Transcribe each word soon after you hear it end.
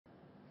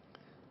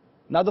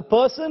Now, the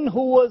person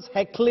who was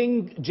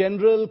heckling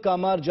General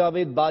Qamar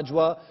Javed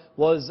Bajwa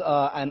was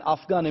an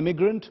Afghan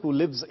immigrant who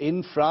lives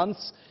in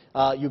France.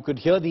 You could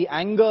hear the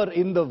anger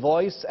in the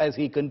voice as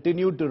he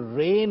continued to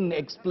rain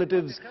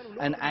expletives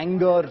and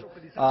anger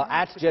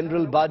at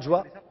General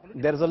Bajwa.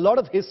 There is a lot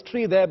of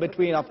history there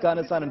between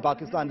Afghanistan and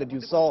Pakistan that you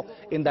saw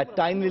in that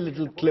tiny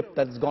little clip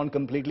that has gone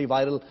completely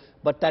viral.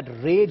 But that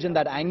rage and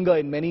that anger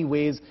in many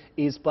ways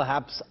is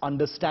perhaps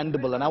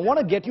understandable. And I want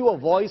to get you a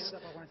voice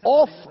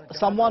of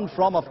someone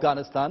from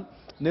Afghanistan.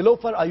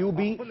 Nilofer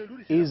Ayubi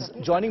is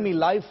joining me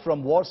live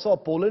from Warsaw,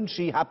 Poland.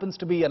 She happens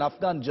to be an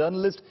Afghan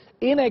journalist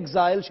in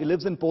exile. She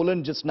lives in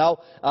Poland just now.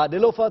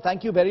 Nilofer,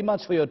 thank you very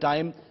much for your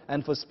time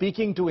and for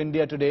speaking to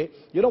India today.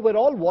 You know, we're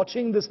all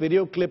watching this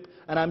video clip,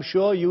 and I'm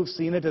sure you've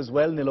seen it as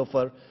well,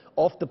 Nilofer,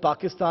 of the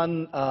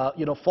Pakistan,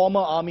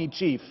 former army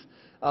chief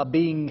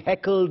being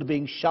heckled,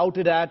 being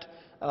shouted at,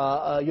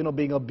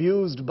 being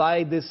abused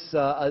by this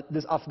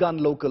Afghan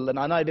local, an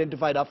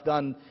unidentified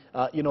Afghan,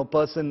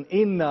 person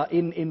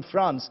in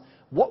France.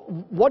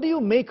 What do you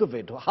make of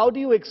it? How do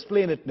you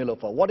explain it,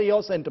 Nilofer? What are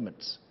your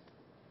sentiments?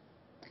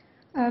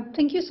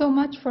 Thank you so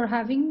much for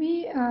having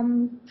me.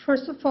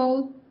 First of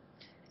all,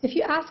 if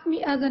you ask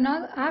me as an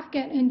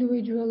Afghan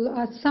individual,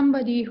 as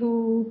somebody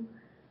who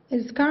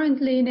is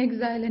currently in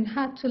exile and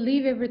had to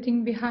leave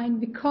everything behind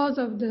because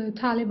of the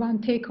Taliban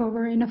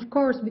takeover, and of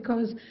course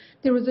because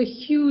there was a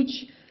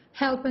huge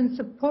help and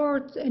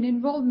support and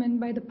involvement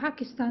by the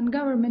Pakistan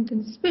government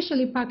and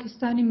especially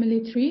Pakistani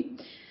military.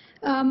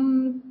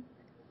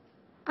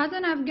 As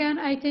an Afghan,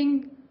 I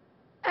think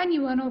any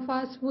one of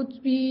us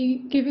would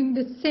be giving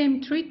the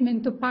same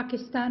treatment to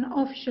Pakistan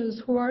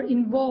officials who are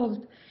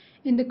involved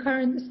in the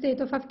current state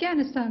of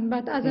Afghanistan.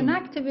 But as an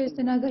activist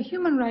and as a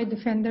human rights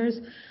defender,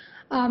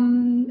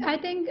 I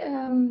think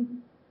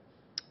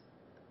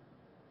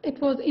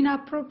it was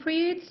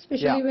inappropriate,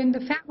 especially when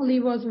the family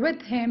was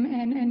with him,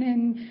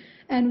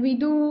 and we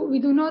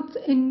do not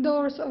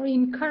endorse or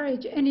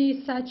encourage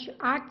any such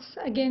acts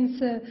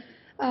against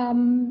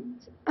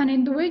an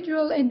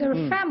individual and their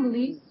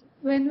families,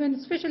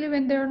 especially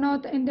when they're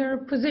not in their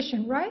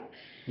position, right?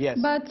 Yes.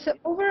 But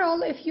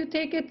overall, if you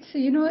take it,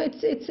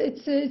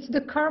 it's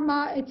the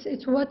karma.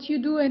 It's what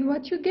you do and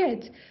what you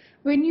get.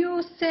 When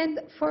you send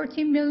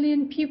 40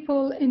 million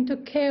people into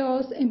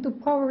chaos, into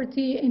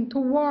poverty, into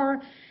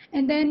war,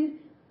 and then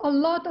a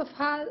lot of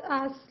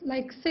us,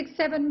 like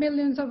 6-7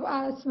 million of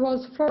us,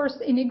 was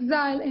forced in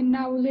exile and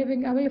now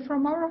living away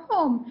from our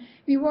home.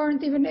 We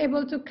weren't even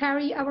able to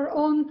carry our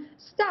own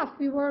stuff.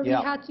 We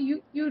had to.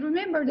 You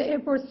remember the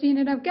airport scene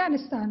in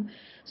Afghanistan.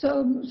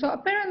 So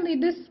apparently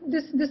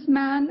this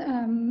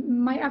man,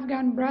 my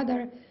Afghan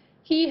brother,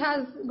 he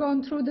has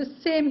gone through the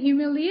same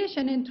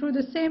humiliation and through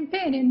the same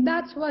pain, and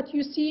that's what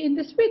you see in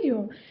this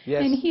video.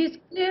 Yes. And he's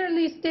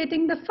clearly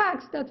stating the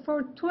facts that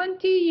for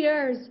 20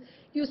 years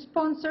you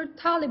sponsored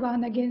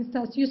Taliban against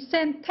us, you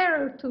sent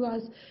terror to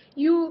us,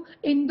 you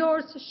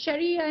endorsed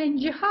Sharia and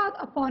jihad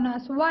upon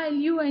us while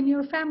you and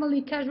your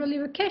family casually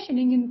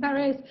vacationing in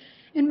Paris.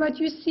 And what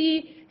you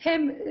see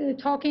him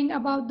talking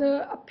about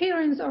the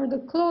appearance or the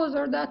clothes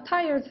or the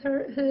attires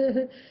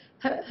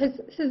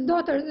his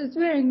daughter is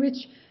wearing,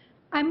 which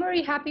I'm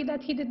very happy that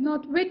he did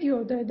not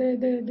video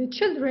the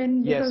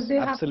children, because they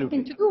have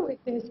nothing to do with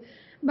this.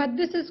 But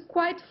this is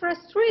quite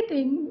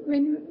frustrating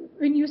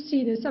when you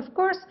see this. Of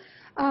course,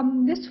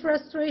 this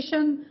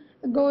frustration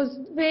goes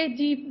very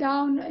deep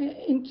down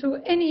into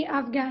any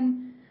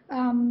Afghan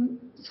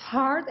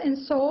heart and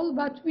soul,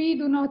 but we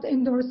do not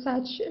endorse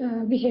such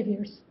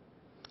behaviors.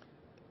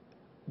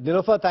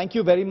 Nilofer, thank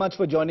you very much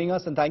for joining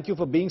us, and thank you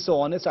for being so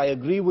honest. I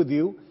agree with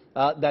you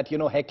that,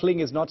 heckling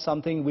is not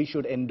something we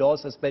should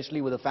endorse,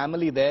 especially with a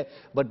family there,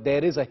 but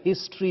there is a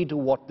history to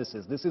what this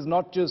is. This is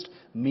not just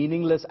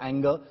meaningless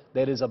anger.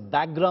 There is a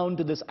background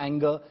to this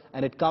anger,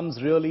 and it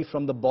comes really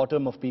from the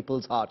bottom of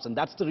people's hearts. And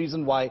that's the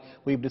reason why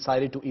we've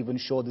decided to even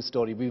show this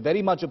story. We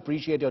very much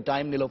appreciate your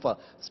time, Nilofer.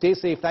 Stay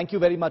safe. Thank you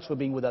very much for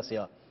being with us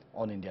here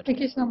on India Today.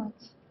 Thank you so much.